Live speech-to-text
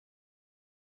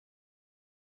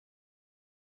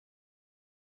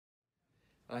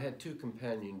I had two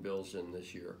companion bills in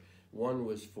this year. One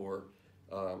was for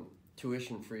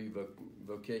tuition-free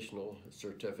vocational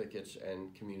certificates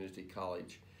and community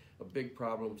college. A big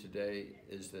problem today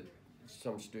is that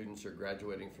some students are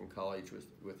graduating from college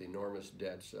with enormous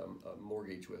debts, a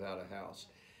mortgage without a house.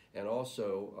 And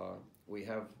also, we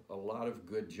have a lot of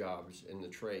good jobs in the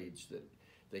trades that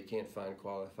they can't find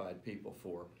qualified people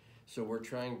for. So we're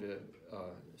trying to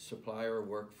supply our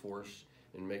workforce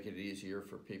and make it easier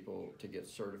for people to get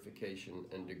certification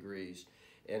and degrees.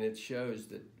 And it shows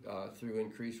that through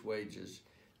increased wages,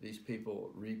 these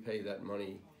people repay that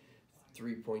money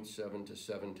 3.7 to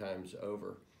 7 times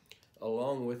over.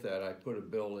 Along with that, I put a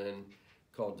bill in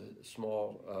called the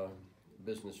Small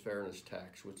Business Fairness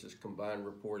Tax, which is combined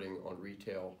reporting on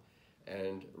retail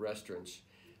and restaurants.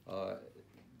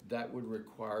 That would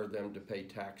require them to pay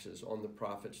taxes on the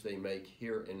profits they make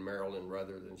here in Maryland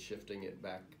rather than shifting it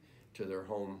back to their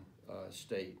home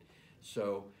state.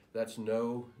 So that's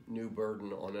no new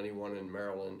burden on anyone in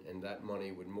Maryland, and that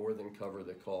money would more than cover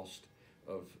the cost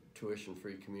of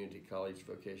tuition-free community college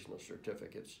vocational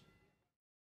certificates.